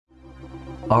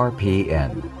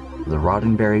RPN, the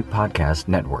Roddenberry Podcast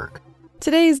Network.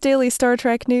 Today's daily Star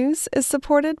Trek news is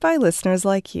supported by listeners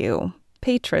like you,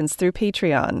 patrons through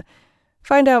Patreon.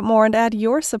 Find out more and add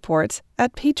your support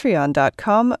at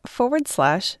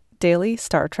patreon.com/daily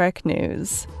Star Trek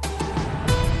news.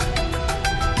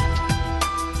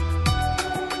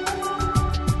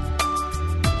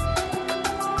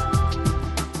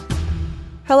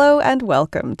 Hello and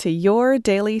welcome to your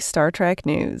daily Star Trek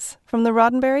news from the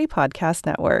Roddenberry Podcast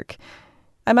Network.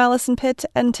 I'm Allison Pitt,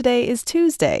 and today is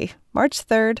Tuesday, March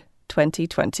 3rd,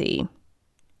 2020.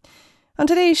 On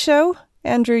today's show,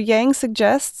 Andrew Yang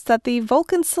suggests that the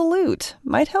Vulcan salute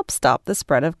might help stop the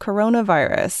spread of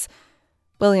coronavirus.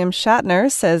 William Shatner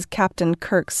says Captain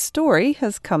Kirk's story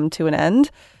has come to an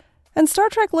end, and Star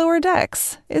Trek Lower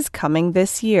Decks is coming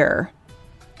this year.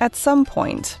 At some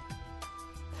point.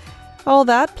 All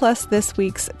that plus this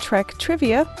week's Trek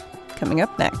trivia coming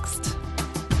up next.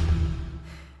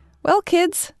 Well,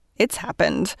 kids, it's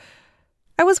happened.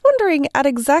 I was wondering at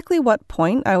exactly what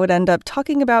point I would end up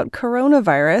talking about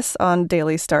coronavirus on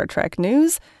Daily Star Trek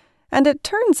News, and it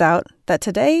turns out that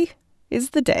today is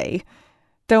the day.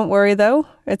 Don't worry, though,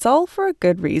 it's all for a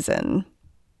good reason.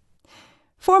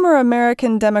 Former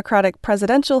American Democratic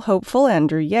presidential hopeful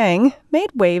Andrew Yang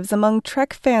made waves among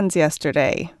Trek fans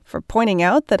yesterday for pointing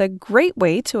out that a great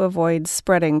way to avoid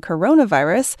spreading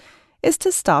coronavirus is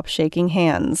to stop shaking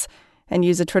hands and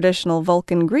use a traditional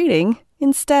Vulcan greeting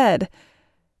instead.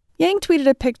 Yang tweeted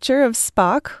a picture of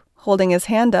Spock holding his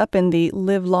hand up in the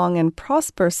 "Live Long and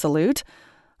Prosper" salute,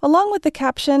 along with the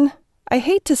caption, "I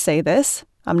hate to say this,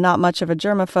 I'm not much of a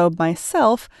germaphobe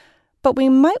myself, but we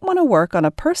might want to work on a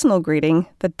personal greeting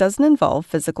that doesn't involve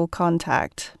physical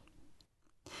contact."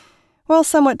 While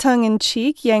somewhat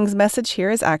tongue-in-cheek, Yang's message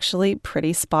here is actually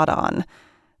pretty spot on.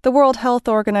 The World Health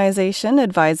Organization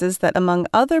advises that among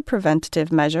other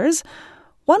preventative measures,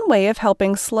 one way of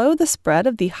helping slow the spread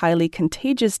of the highly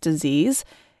contagious disease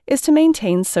is to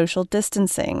maintain social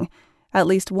distancing, at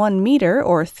least 1 meter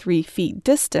or 3 feet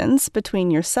distance between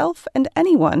yourself and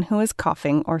anyone who is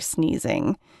coughing or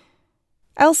sneezing.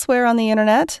 Elsewhere on the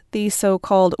internet, the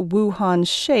so-called Wuhan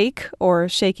shake, or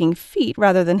shaking feet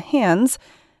rather than hands,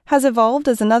 has evolved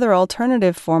as another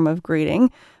alternative form of greeting,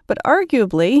 but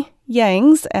arguably,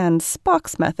 Yang's and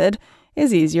Spock's method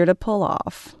is easier to pull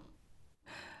off.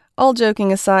 All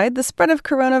joking aside, the spread of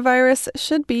coronavirus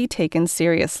should be taken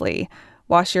seriously.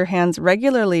 Wash your hands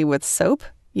regularly with soap,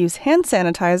 use hand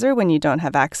sanitizer when you don't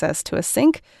have access to a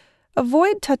sink,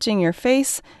 avoid touching your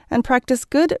face, and practice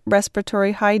good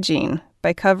respiratory hygiene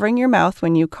by covering your mouth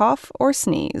when you cough or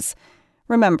sneeze.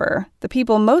 Remember, the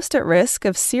people most at risk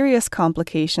of serious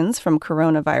complications from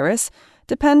coronavirus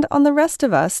depend on the rest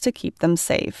of us to keep them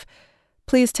safe.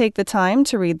 Please take the time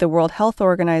to read the World Health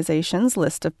Organization's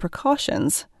list of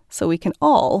precautions so we can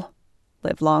all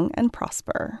live long and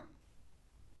prosper.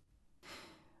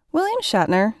 William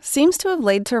Shatner seems to have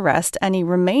laid to rest any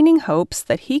remaining hopes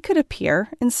that he could appear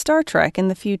in Star Trek in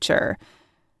the future.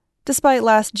 Despite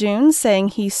last June saying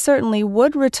he certainly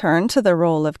would return to the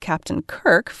role of Captain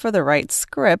Kirk for the right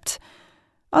script,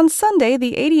 on Sunday,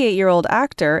 the 88-year-old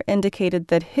actor indicated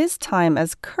that his time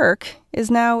as Kirk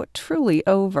is now truly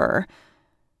over.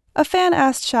 A fan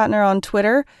asked Shatner on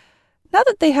Twitter, "Now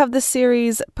that they have the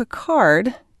series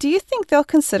Picard, do you think they'll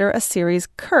consider a series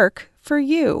Kirk for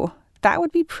you? That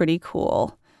would be pretty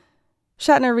cool."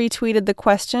 Shatner retweeted the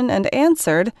question and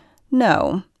answered,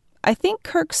 "No. I think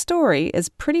Kirk's story is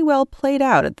pretty well played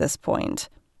out at this point."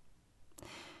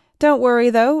 Don't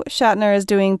worry, though, Shatner is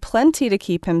doing plenty to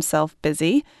keep himself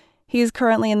busy. He's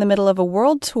currently in the middle of a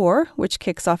world tour, which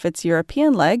kicks off its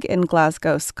European leg in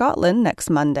Glasgow, Scotland next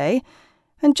Monday.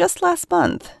 And just last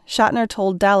month, Shatner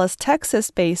told Dallas,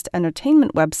 Texas-based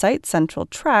entertainment website Central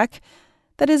Track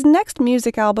that his next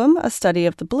music album, A Study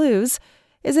of the Blues,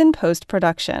 is in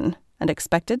post-production and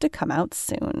expected to come out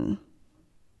soon.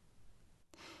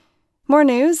 More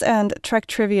news and Trek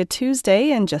Trivia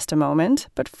Tuesday in just a moment,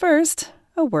 but first,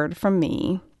 a word from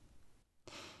me.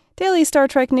 Daily Star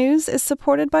Trek News is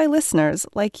supported by listeners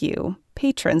like you,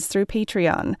 patrons through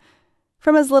Patreon.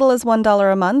 From as little as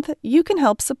 $1 a month, you can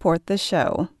help support this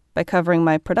show by covering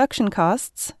my production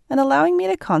costs and allowing me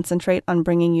to concentrate on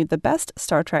bringing you the best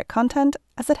Star Trek content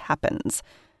as it happens.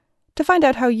 To find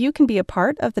out how you can be a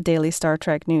part of the Daily Star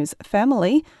Trek News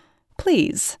family,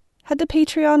 please head to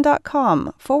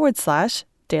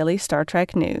patreon.com/Daily Star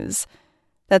Trek News.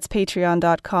 That's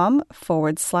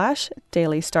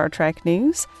patreon.com/Daily Star Trek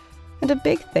News. And a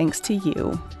big thanks to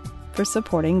you for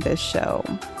supporting this show.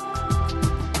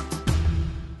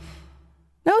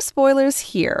 No spoilers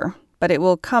here, but it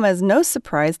will come as no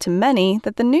surprise to many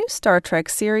that the new Star Trek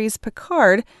series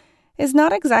Picard is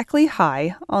not exactly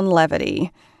high on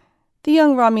levity. The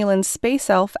young Romulan space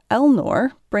elf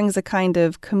Elnor brings a kind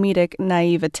of comedic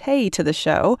naivete to the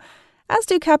show, as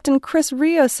do Captain Chris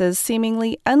Rios'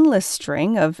 seemingly endless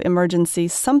string of emergency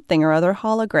something or other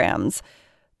holograms.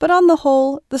 But on the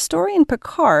whole, the story in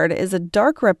Picard is a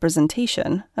dark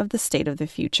representation of the state of the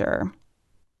future.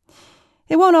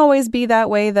 It won't always be that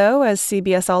way, though, as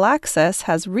CBS All Access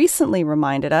has recently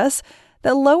reminded us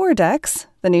that Lower Decks,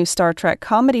 the new Star Trek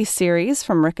comedy series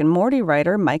from Rick and Morty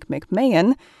writer Mike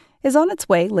McMahon, is on its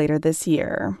way later this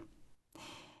year.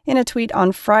 In a tweet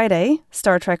on Friday,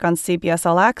 Star Trek on CBS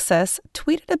All Access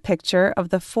tweeted a picture of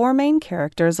the four main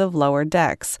characters of Lower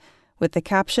Decks, with the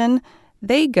caption,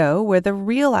 "They go where the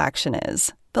real action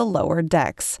is, the lower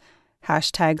decks.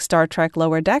 Hashtag Star Trek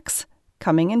Lower Decks,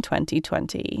 coming in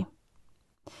 2020.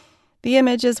 The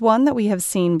image is one that we have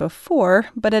seen before,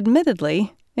 but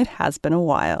admittedly, it has been a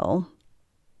while.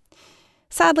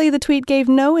 Sadly, the tweet gave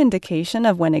no indication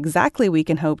of when exactly we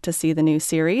can hope to see the new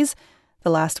series. The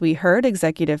last we heard,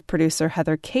 executive producer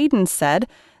Heather Caden said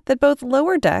that both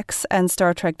Lower Decks and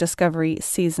Star Trek Discovery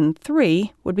Season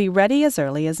 3 would be ready as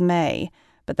early as May,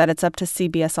 but that it's up to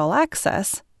CBS All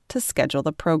Access to schedule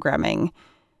the programming.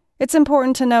 It's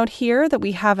important to note here that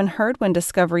we haven't heard when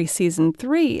Discovery Season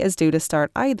 3 is due to start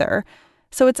either,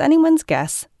 so it's anyone's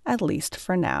guess, at least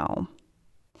for now.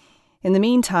 In the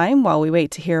meantime, while we wait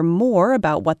to hear more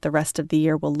about what the rest of the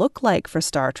year will look like for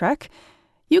Star Trek,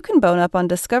 you can bone up on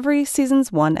Discovery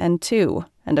Seasons 1 and 2,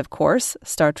 and of course,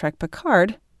 Star Trek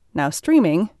Picard, now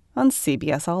streaming on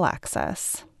CBS All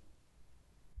Access.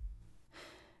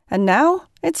 And now,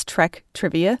 it's Trek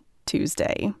Trivia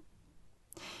Tuesday.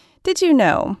 Did you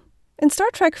know? In Star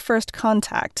Trek First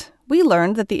Contact, we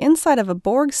learned that the inside of a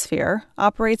Borg sphere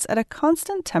operates at a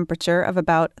constant temperature of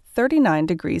about 39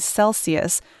 degrees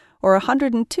Celsius, or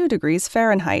 102 degrees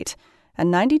Fahrenheit,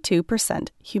 and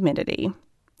 92% humidity.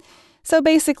 So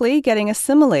basically, getting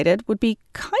assimilated would be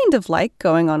kind of like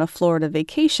going on a Florida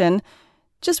vacation,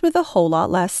 just with a whole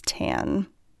lot less tan.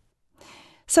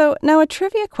 So now a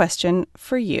trivia question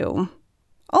for you.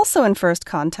 Also in First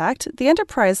Contact, the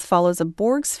Enterprise follows a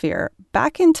Borg sphere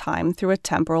back in time through a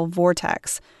temporal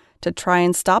vortex to try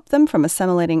and stop them from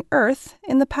assimilating Earth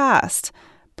in the past.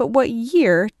 But what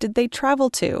year did they travel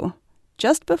to?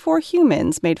 Just before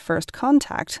humans made first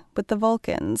contact with the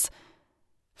Vulcans.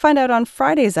 Find out on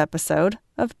Friday's episode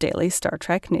of Daily Star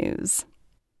Trek News.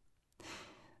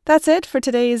 That's it for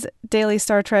today's Daily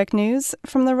Star Trek News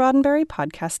from the Roddenberry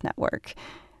Podcast Network.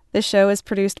 This show is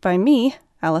produced by me,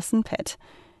 Allison Pitt.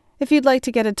 If you'd like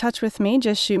to get in touch with me,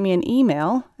 just shoot me an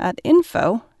email at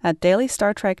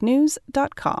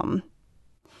info@dailystartreknews.com.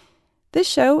 This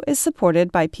show is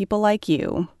supported by people like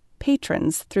you,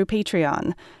 patrons through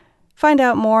Patreon. Find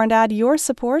out more and add your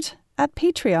support at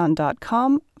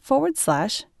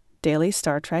patreon.com/Daily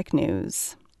Star Trek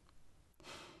News.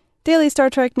 Daily Star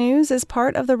Trek News is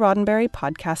part of the Roddenberry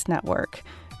Podcast Network.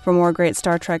 For more great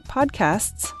Star Trek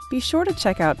podcasts, be sure to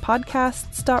check out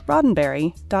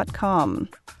podcasts.roddenberry.com.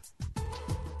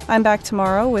 I'm back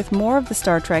tomorrow with more of the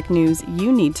Star Trek news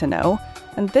you need to know,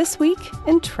 and this week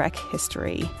in Trek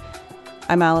history.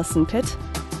 I'm Allison Pitt.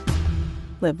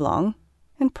 Live long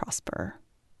and prosper.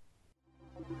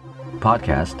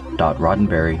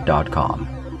 Podcast.roddenberry.com,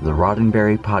 the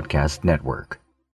Roddenberry Podcast Network.